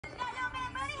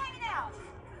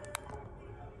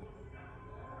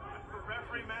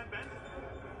referee Matt Bennett.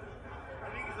 I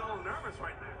think he's a little nervous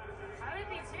right now. I would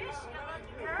be too. She's a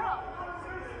lucky girl.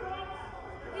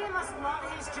 He must love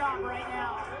his job right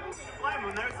now.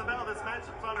 When there's the bell, this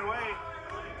matchup's underway.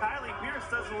 Kylie Pierce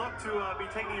doesn't look to be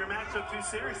taking her matchup too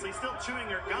seriously, still chewing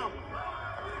her gum.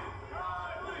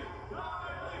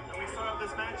 And we start off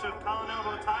this matchup, collar and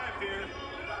elbow tie-up here.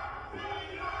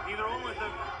 Neither one with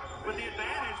the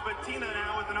advantage, but Tina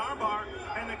now with an armbar,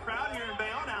 and the crowd here in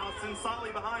Bayonne, Allison,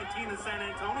 solidly behind Tina San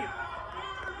Antonio.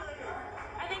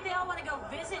 I think they all want to go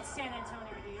visit San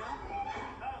Antonio, do you?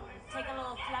 Take a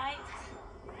little flight.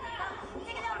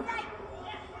 Take a little flight.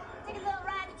 Take a little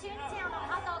ride to Toontown on a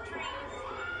hot dog train.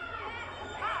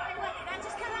 Wow, what did that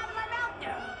just come out of my mouth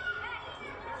there?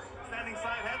 Standing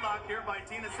side headlock here by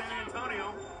Tina San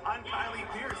Antonio on Kylie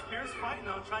Pierce. Pierce fighting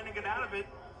though, trying to get out of it.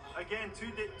 Again,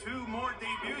 two more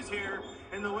debuts here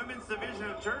in the women's division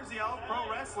of Jersey All Pro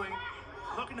Wrestling,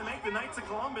 looking to make the Knights of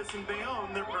Columbus in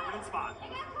Bayonne their permanent spot.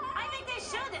 I think they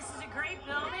should. This is a great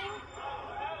building.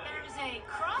 There's a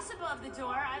cross above the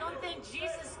door. I don't think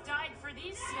Jesus died for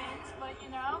these sins, but you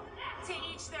know, to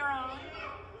each their own.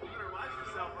 You better watch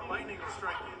yourself for lightning to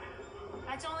strike you.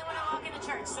 That's only when I walk into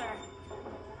church, sir.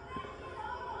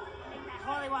 Make that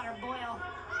holy water boil.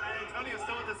 And Antonio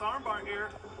still with this armbar here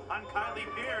on Kylie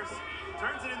Pierce.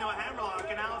 Turns it into a hammerlock,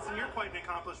 and Allison, you're quite an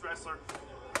accomplished wrestler.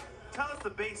 Tell us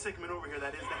the basic maneuver here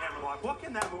that is the hammerlock. What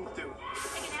can that move do?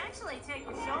 It can actually take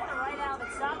your shoulder right out of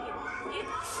its socket. You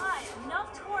apply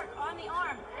enough torque on the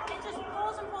arm, it just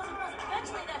pulls and pulls and pulls.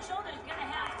 Eventually that shoulder is going to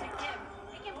have to give.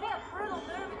 It can be a brutal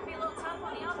move, it can be a little tough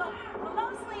on the elbow, but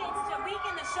mostly it's to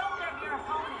weaken the shoulder of your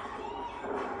opponent.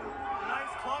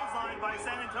 Nice clothesline by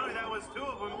San Antonio. That was two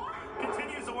of them.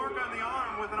 Continues to work on the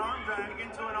arm with an arm drag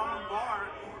into an arm bar.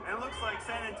 And it looks like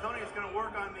San Antonio is going to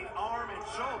work on the arm and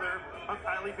shoulder of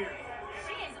Kylie Pierce.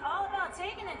 She is all about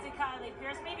taking it to Kylie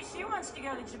Pierce. Maybe she wants to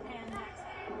go to Japan next.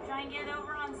 Try and get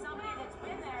over on somebody that's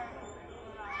been there.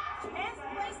 Japan's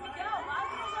the place to go. A lot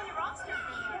of girls on your roster have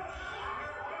been there.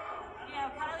 You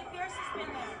know, Kylie Pierce has been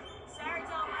there. Sarah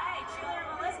Del Rey, Cheerleader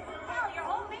Melissa. Hell, your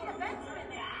whole main event's been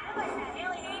there. Realize that.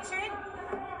 Haley Hatred.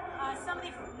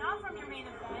 Somebody not from your main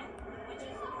event, which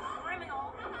is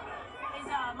criminal, is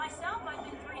myself. I've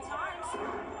been 3 times.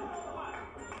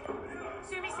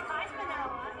 Sumi Sakai's been there a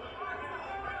lot.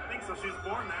 I think so. She was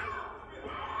born there.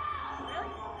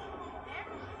 Really? There?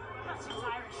 No, she was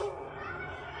Irish.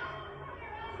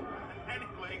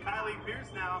 Anyway, Kylie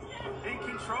Pierce now in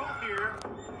control here.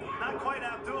 Not quite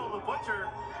Abdul the Butcher,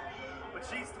 but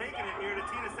she's taking it here to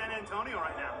Tina San Antonio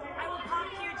right now. I will pop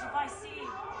huge if I see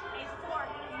a fork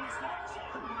in this match.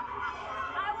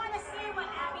 I want to see what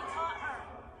Abby taught her.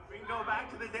 We can go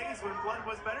back to the days when blood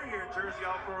was better here in Jersey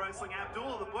All Pro Wrestling.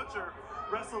 Abdul the Butcher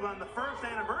wrestled on the first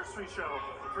anniversary show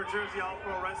for Jersey All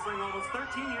Pro Wrestling almost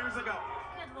 13 years ago.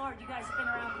 Good Lord, you guys have been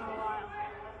around for a while.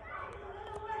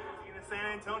 Tina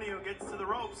San Antonio gets to the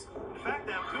ropes. In fact,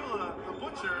 Abdullah the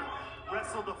Butcher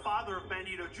wrestled the father of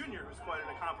Bandito Jr., who's quite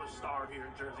an accomplished star here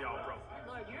in Jersey All Pro. Good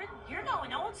Lord, you're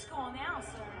going old school now,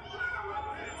 sir.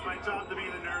 It's my job to be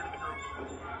the nerd in the group.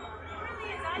 It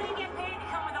really is. I didn't get paid to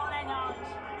come with all that knowledge.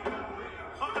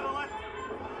 Hook of the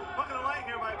light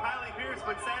here by Kylie Pierce,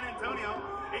 but San Antonio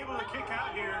able to kick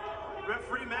out here.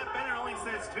 Referee Matt Bennett only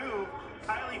says 2.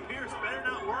 Kylie Pierce better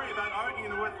not worry about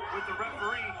arguing with the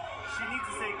referee. She needs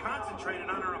to stay concentrated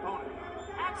on her opponent.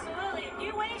 Absolutely. If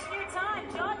you waste your time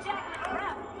jaw-jacking the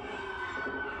ref.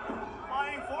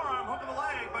 Flying forearm, hook of the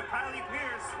leg, but Kylie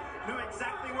Pierce knew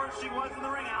exactly where she was in the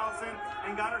ring, Allison,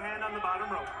 and got her hand on the bottom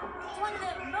rope. It's one of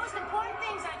the most important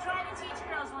things I try to teach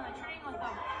girls when I train with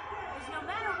them. Is no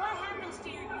matter what happens to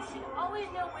you, you should always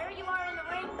know where you are in the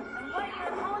ring and what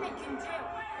your opponent can do.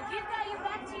 If you've got your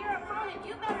back to your opponent,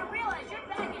 you better realize your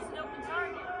back is an open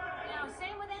target. You know,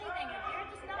 same with anything. If you're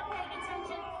just not paying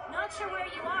attention, not sure where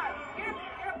you are,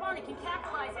 your opponent can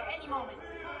capitalize at any moment.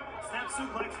 Snap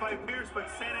suplex by Pierce, but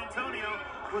San Antonio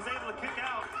was able to kick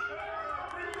out.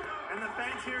 And the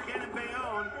fans here again in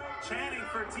Bayonne chanting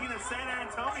for Tina San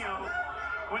Antonio.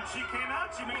 When she came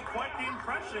out, she made quite the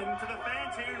impression to the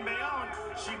fans here in Bayonne.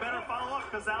 She better follow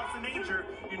up, because Allison Danger,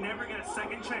 you never get a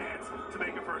second chance to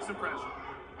make a first impression.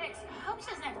 Hey, I hope she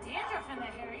doesn't have dandruff in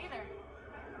that hair either.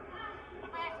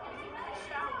 I have to give another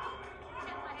shot.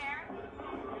 Check my hair.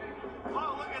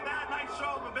 Oh, look at that. Nice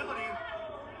show of ability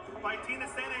by Tina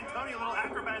San Antonio. Little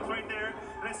acrobats right there.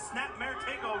 And a snapmare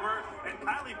takeover. And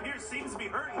Kylie Pierce seems to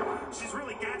be hurting. She's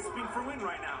really gasping for wind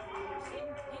right now.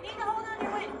 You need to hold on to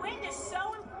your wind. Wind is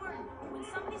so important. When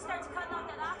somebody starts cutting off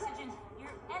that oxygen,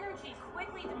 your energy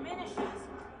quickly diminishes.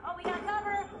 Oh, we got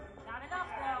cover. Not enough,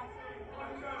 though. Your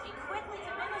energy quickly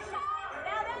diminishes.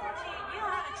 Without energy, you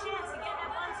don't have a chance to get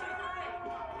that 1, 2, 3.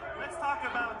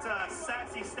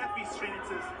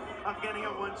 of getting a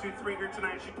 1-2-3 here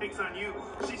tonight. She takes on you.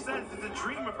 She says it's a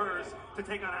dream of hers to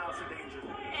take on Allison Danger.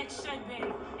 It should be.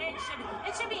 It should be.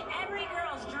 It should be every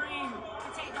girl's dream to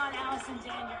take on Allison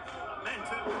Danger. Men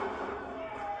too.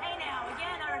 Hey now,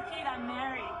 again, I repeat, I'm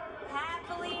married.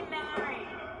 Happily married.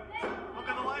 Look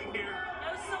at the light here.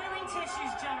 No soiling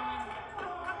tissues, gentlemen.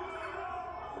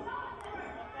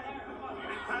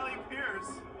 And Kylie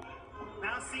Pierce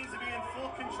now seems to be in full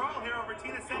control here over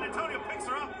Tina San Antonio. Picks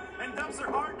her up and dumps her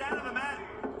hard down to the mat.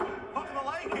 Hook of the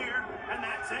leg here, and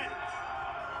that's it.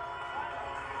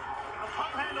 A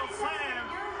pump handle slam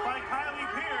by Kylie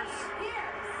Pierce.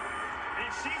 And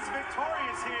she's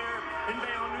victorious here in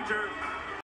Bayonne, New Jersey.